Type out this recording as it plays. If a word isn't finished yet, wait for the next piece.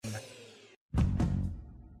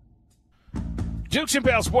Dukes and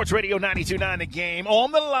Bell Sports Radio 92.9 The Game.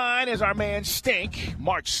 On the line is our man Stink,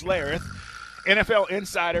 Mark Schlereth, NFL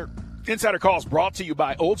Insider. Insider Calls brought to you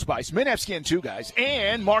by Old Spice. Men have skin too, guys.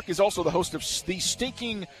 And Mark is also the host of the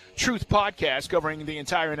Stinking Truth podcast covering the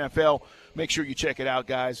entire NFL. Make sure you check it out,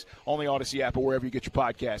 guys, on the Audacy app or wherever you get your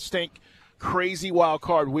podcast. Stink, crazy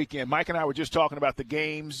Wildcard Weekend. Mike and I were just talking about the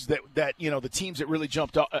games that you know, the teams that really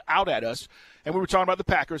jumped out at us. And we were talking about the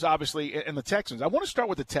Packers, obviously, and the Texans. I want to start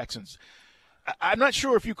with the Texans. I'm not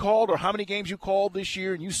sure if you called or how many games you called this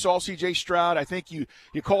year, and you saw C.J. Stroud. I think you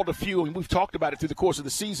called a few, and we've talked about it through the course of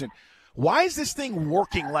the season. Why is this thing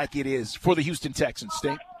working like it is for the Houston Texans,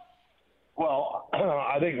 Stink? Well,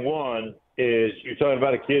 I think one is you're talking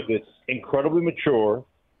about a kid that's incredibly mature,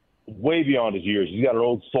 way beyond his years. He's got an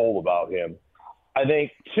old soul about him. I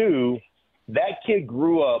think, two, that kid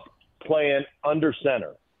grew up playing under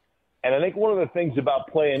center. And I think one of the things about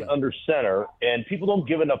playing under center, and people don't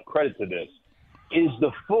give enough credit to this, is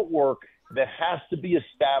the footwork that has to be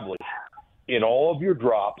established in all of your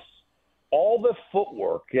drops, all the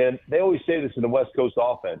footwork. And they always say this in the West Coast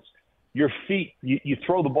offense, your feet, you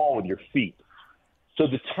throw the ball with your feet. So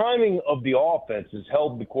the timing of the offense is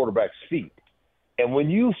held in the quarterback's feet. And when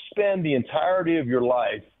you spend the entirety of your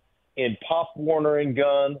life in Pop Warner and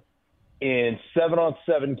gun, in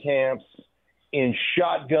 7-on-7 camps, in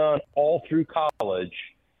shotgun all through college,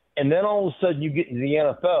 and then all of a sudden you get into the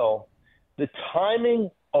NFL, the timing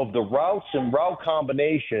of the routes and route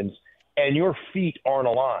combinations and your feet aren't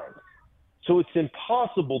aligned. So it's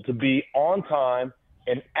impossible to be on time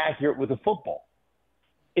and accurate with a football.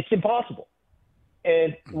 It's impossible.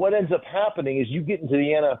 And what ends up happening is you get into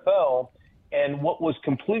the NFL, and what was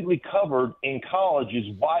completely covered in college is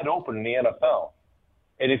wide open in the NFL.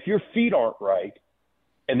 And if your feet aren't right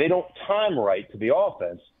and they don't time right to the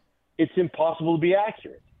offense, it's impossible to be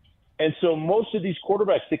accurate. And so most of these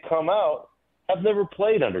quarterbacks that come out have never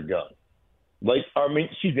played under gun.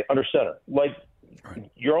 Under center. Like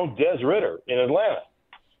your own Des Ridder in Atlanta.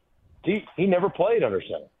 He never played under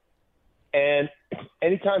center. And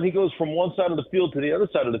anytime he goes from one side of the field to the other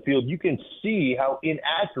side of the field, you can see how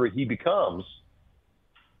inaccurate he becomes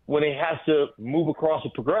when he has to move across a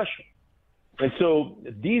progression. And so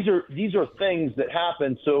these are things that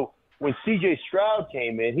happen. So when C.J. Stroud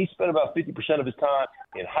came in, he spent about 50% of his time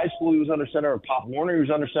in high school. He was under center. In Pop Warner, he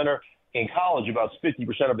was under center. In college, about 50%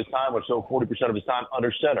 of his time or so, 40% of his time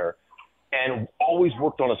under center, and always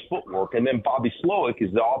worked on his footwork. And then Bobby Slowick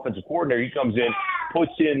is the offensive coordinator. He comes in,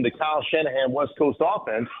 puts in the Kyle Shanahan West Coast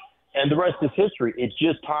offense, and the rest is history. It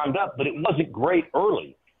just timed up, but it wasn't great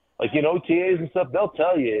early. Like in OTAs and stuff, they'll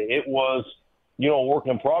tell you it was, a work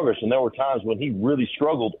in progress. And there were times when he really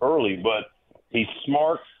struggled early, but he's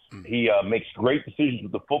smart. He makes great decisions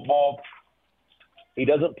with the football. He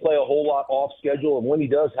doesn't play a whole lot off schedule. And when he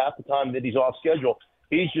does, half the time that he's off schedule,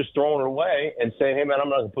 he's just throwing it away and saying, hey, man, I'm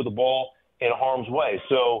not going to put the ball in harm's way.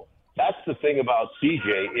 So that's the thing about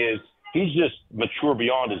CJ is he's just mature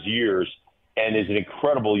beyond his years and is an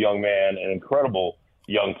incredible young man, an incredible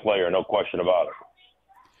young player, no question about it.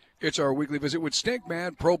 It's our weekly visit with Stink,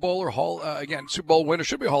 man, Pro Bowler, Super Bowl winner,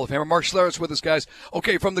 should be a Hall of Famer. Mark Schlereth with us, guys.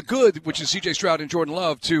 Okay, from the good, which is C.J. Stroud and Jordan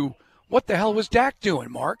Love, to what the hell was Dak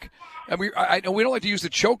doing, Mark? And I know we don't like to use the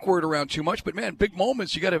choke word around too much, but man, big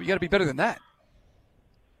moments, you got to be better than that.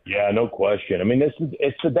 Yeah, no question. I mean,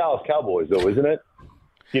 it's the Dallas Cowboys, though, isn't it?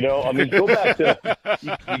 Go back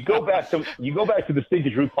to you go back to the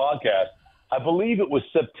Stinking Truth podcast. I believe it was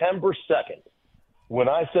September 2nd. When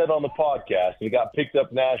I said on the podcast, and it got picked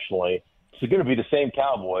up nationally, it's going to be the same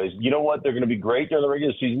Cowboys. You know what? They're going to be great during the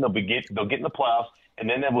regular season. They'll get in the playoffs, and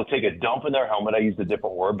then they will take a dump in their helmet. I used a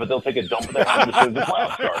different word, but they'll take a dump in their helmet as soon as the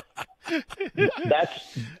playoffs start.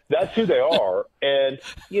 That's who they are, and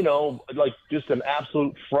just an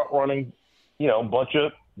absolute front running, bunch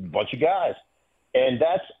of guys, and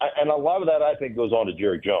a lot of that I think goes on to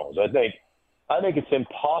Jerry Jones. I think it's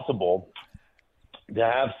impossible to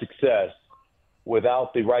have success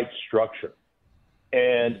without the right structure.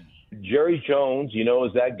 And Jerry Jones,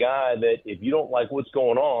 is that guy that if you don't like what's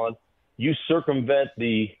going on, you circumvent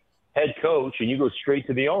the head coach and you go straight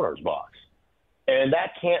to the owner's box. And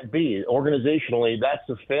that can't be. Organizationally, that's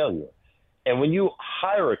a failure. And when you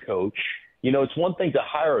hire a coach, it's one thing to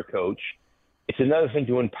hire a coach. It's another thing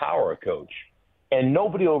to empower a coach. And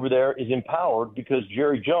nobody over there is empowered because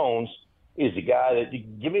Jerry Jones is a guy that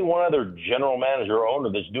give me one other general manager or owner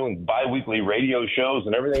that's doing biweekly radio shows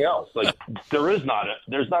and everything else. Like there's not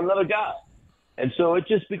another guy. And so it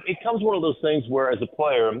comes one of those things where as a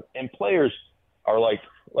player, and players are like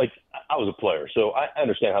I was a player, so I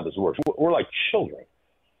understand how this works. We're like children,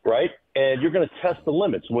 right? And you're going to test the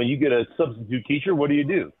limits. When you get a substitute teacher, what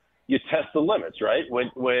do? you test the limits, right? When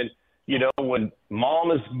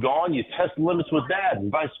mom is gone, you test the limits with dad,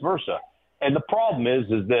 and vice versa. And the problem is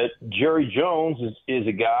that Jerry Jones is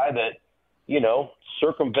a guy that,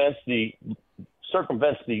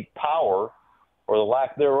 circumvents the power or the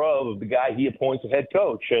lack thereof of the guy he appoints as head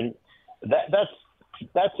coach. And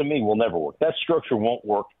that to me will never work. That structure won't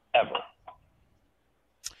work ever.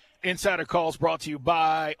 Insider Calls brought to you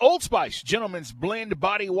by Old Spice Gentleman's Blend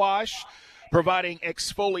Body Wash, providing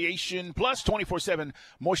exfoliation plus 24/7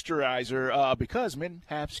 moisturizer because men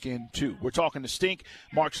have skin too. We're talking to Stink,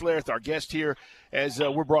 Mark Schlereth, our guest here, as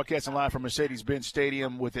we're broadcasting live from Mercedes-Benz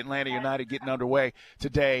Stadium with Atlanta United getting underway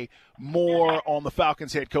today. More on the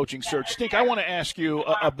Falcons head coaching search. Stink, I want to ask you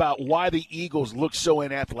about why the Eagles looked so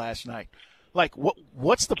inept last night. Like,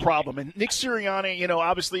 what's the problem? And Nick Sirianni,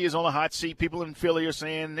 obviously is on the hot seat. People in Philly are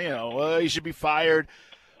saying, he should be fired.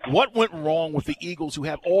 What went wrong with the Eagles who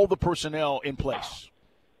have all the personnel in place?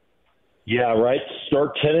 Yeah, right.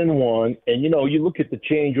 Start 10-1. And, you look at the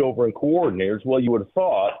changeover in coordinators. Well, you would have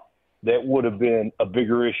thought that would have been a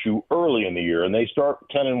bigger issue early in the year. And they start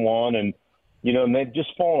 10-1 and they've just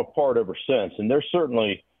fallen apart ever since. And they're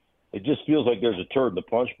certainly – it just feels like there's a turd in the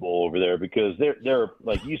punch bowl over there because they're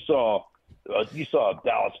like you saw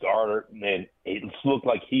Dallas Goedert, and it looked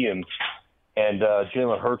like he and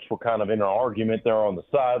Jalen Hurts were kind of in an argument there on the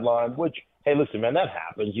sideline, which, hey, listen, man, that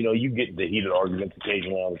happens. You get into heated arguments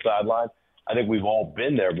occasionally on the sideline. I think we've all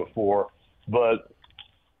been there before. But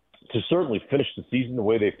to certainly finish the season the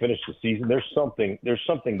way they finished the season, there's something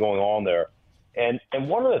going on there. And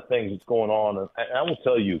one of the things that's going on, and I will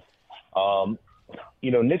tell you,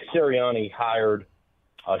 Nick Sirianni hired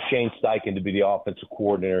Shane Steichen to be the offensive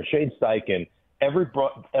coordinator. Shane Steichen,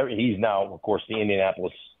 he's now, of course, the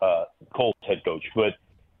Indianapolis Colts head coach. But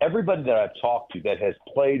everybody that I've talked to that has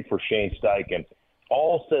played for Shane Steichen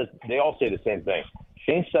they all say the same thing.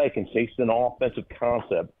 Shane Steichen takes an offensive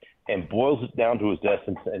concept and boils it down to its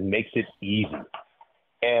essence and makes it easy.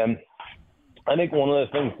 And I think one of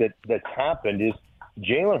the things that's happened is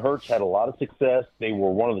Jalen Hurts had a lot of success. They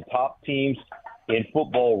were one of the top teams in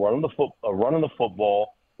football, running the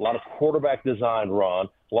football, a lot of quarterback design run,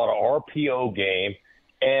 a lot of RPO game,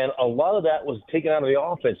 and a lot of that was taken out of the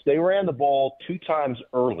offense. They ran the ball 2 times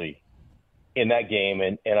early in that game,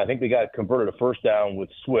 and I think they got converted a first down with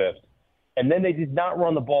Swift. And then they did not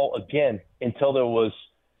run the ball again until it was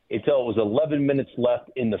 11 minutes left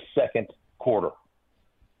in the second quarter.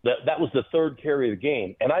 That was the third carry of the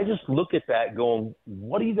game. And I just look at that going,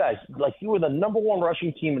 what do you guys – like, you were the number one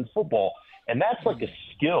rushing team in football, and that's like a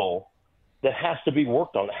skill that has to be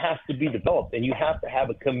worked on. It has to be developed, and you have to have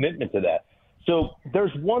a commitment to that. So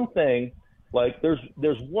there's one thing –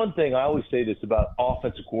 there's one thing I always say this about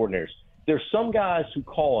offensive coordinators. There's some guys who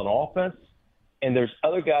call an offense, and there's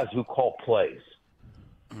other guys who call plays.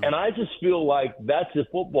 And I just feel like that's a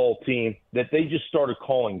football team that they just started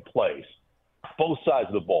calling plays, both sides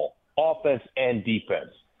of the ball, offense and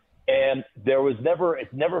defense. And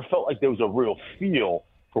it never felt like there was a real feel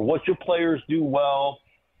for what your players do well.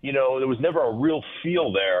 There was never a real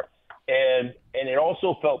feel there. And it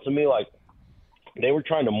also felt to me like they were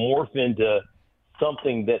trying to morph into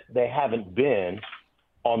something that they haven't been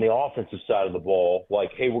on the offensive side of the ball.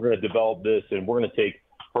 Like, hey, we're going to develop this and we're going to take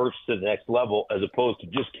Hurts to the next level, as opposed to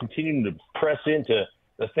just continuing to press into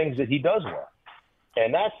the things that he does well.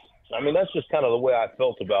 And that's just kind of the way I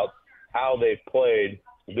felt about how they've played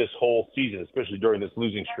this whole season, especially during this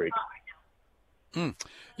losing streak.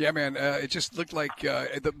 Yeah, man, it just looked like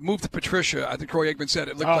the move to Patricia. I think Troy Aikman said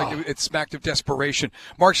it looked like it smacked of desperation.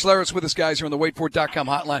 Mark Schlereth with us, guys, here on the WaitFor.com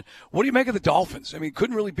hotline. What do you make of the Dolphins? I mean,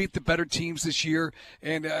 couldn't really beat the better teams this year.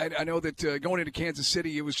 And I know that going into Kansas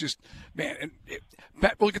City, it was just, man,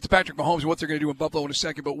 we'll get to Patrick Mahomes and what they're going to do in Buffalo in a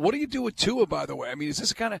second. But what do you do with Tua, by the way? I mean, is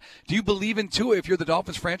this do you believe in Tua if you're the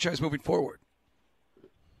Dolphins franchise moving forward?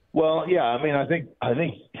 Well, yeah, I think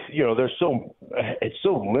it's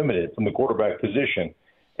so limited from the quarterback position,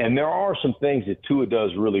 and there are some things that Tua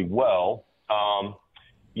does really well, and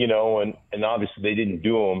obviously they didn't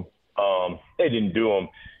do them. They didn't do them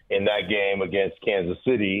in that game against Kansas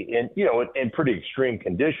City, and in pretty extreme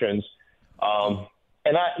conditions.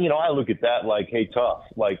 And I look at that like, hey, tough.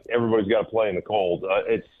 Like, everybody's got to play in the cold.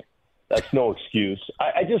 That's no excuse.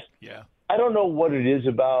 I don't know what it is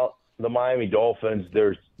about the Miami Dolphins.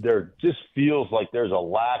 There just feels like there's a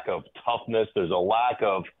lack of toughness. There's a lack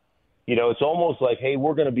of, it's almost like, hey,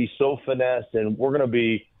 we're going to be so finesse and we're going to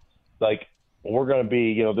be this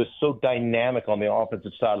so dynamic on the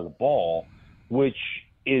offensive side of the ball, which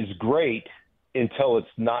is great until it's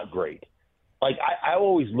not great. Like, I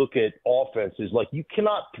always look at offenses like you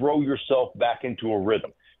cannot throw yourself back into a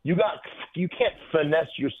rhythm. you can't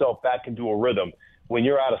finesse yourself back into a rhythm when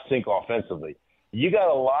you're out of sync offensively. You got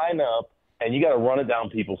to line up and you got to run it down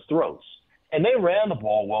people's throats. And they ran the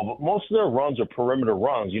ball well, but most of their runs are perimeter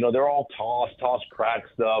runs. They're all toss, crack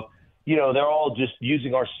stuff. They're all just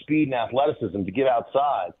using our speed and athleticism to get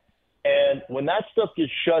outside. And when that stuff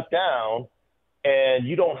gets shut down and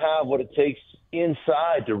you don't have what it takes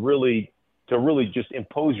inside to really just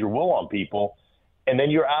impose your will on people, and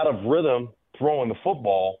then you're out of rhythm throwing the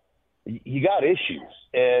football, you got issues.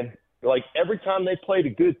 And, every time they played a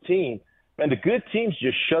good team, man, the good teams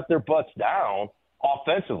just shut their butts down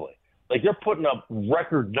offensively. They're putting up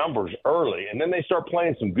record numbers early, and then they start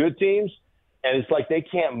playing some good teams, and it's like they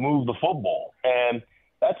can't move the football. And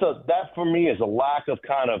that for me is a lack of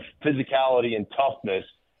kind of physicality and toughness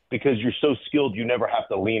because you're so skilled you never have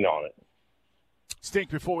to lean on it. Stink,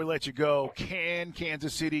 before we let you go, can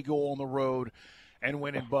Kansas City go on the road and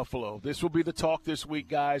win in Buffalo? This will be the talk this week,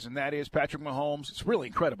 guys, and that is Patrick Mahomes. It's really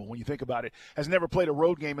incredible when you think about it. Has never played a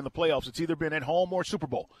road game in the playoffs. It's either been at home or Super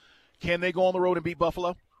Bowl. Can they go on the road and beat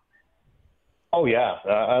Buffalo? Oh, yeah.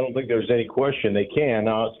 I don't think there's any question they can.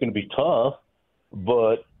 Now, it's going to be tough,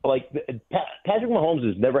 but, Patrick Mahomes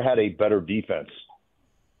has never had a better defense.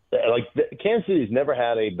 Kansas City's never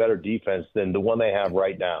had a better defense than the one they have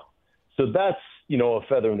right now. So that's, a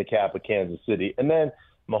feather in the cap of Kansas City. And then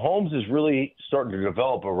Mahomes is really starting to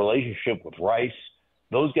develop a relationship with Rice.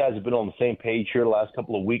 Those guys have been on the same page here the last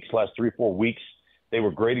couple of weeks, last 3-4 weeks. They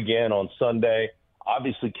were great again on Sunday.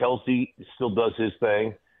 Obviously, Kelsey still does his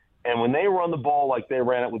thing. And when they run the ball like they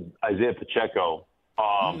ran it with Isaiah Pacheco,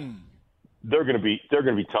 they're going to be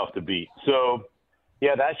tough to beat. So,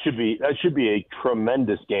 yeah, that should be a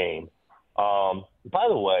tremendous game. By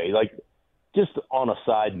the way, just on a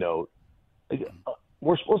side note,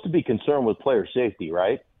 we're supposed to be concerned with player safety,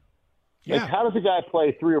 right? Yeah. How does a guy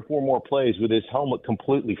play 3 or 4 more plays with his helmet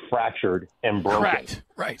completely fractured and broken? Cracked.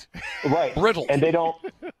 Right. Brittle. And they don't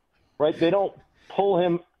pull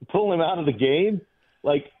him out of the game.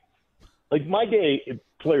 My day,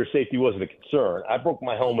 player safety wasn't a concern. I broke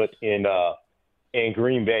my helmet in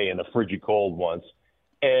Green Bay in the frigid cold once,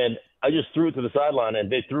 and I just threw it to the sideline,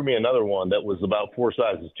 and they threw me another one that was about 4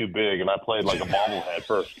 sizes too big, and I played like a bobblehead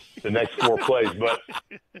for the next 4 plays.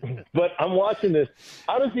 But I'm watching this.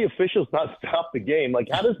 How does the officials not stop the game?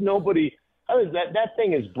 How does that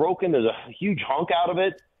thing is broken? There's a huge hunk out of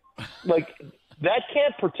it. That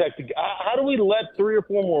can't protect the guy. How do we let 3 or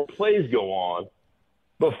 4 more plays go on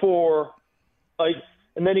before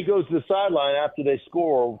and then he goes to the sideline after they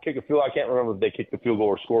score or kick a field. I can't remember if they kicked the field goal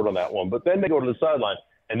or scored on that one, but then they go to the sideline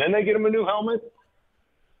and then they get him a new helmet.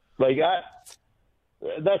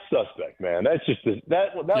 That's suspect, man. That's just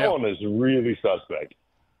that one is really suspect.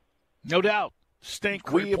 No doubt. Stink,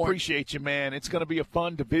 Great we point. appreciate you, man. It's going to be a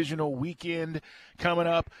fun divisional weekend coming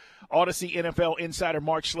up. Audacy NFL Insider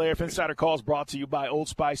Mark Schlereth. Insider Calls brought to you by Old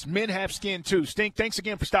Spice. Men have skin, too. Stink, thanks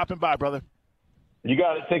again for stopping by, brother. You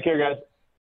got it. Take care, guys.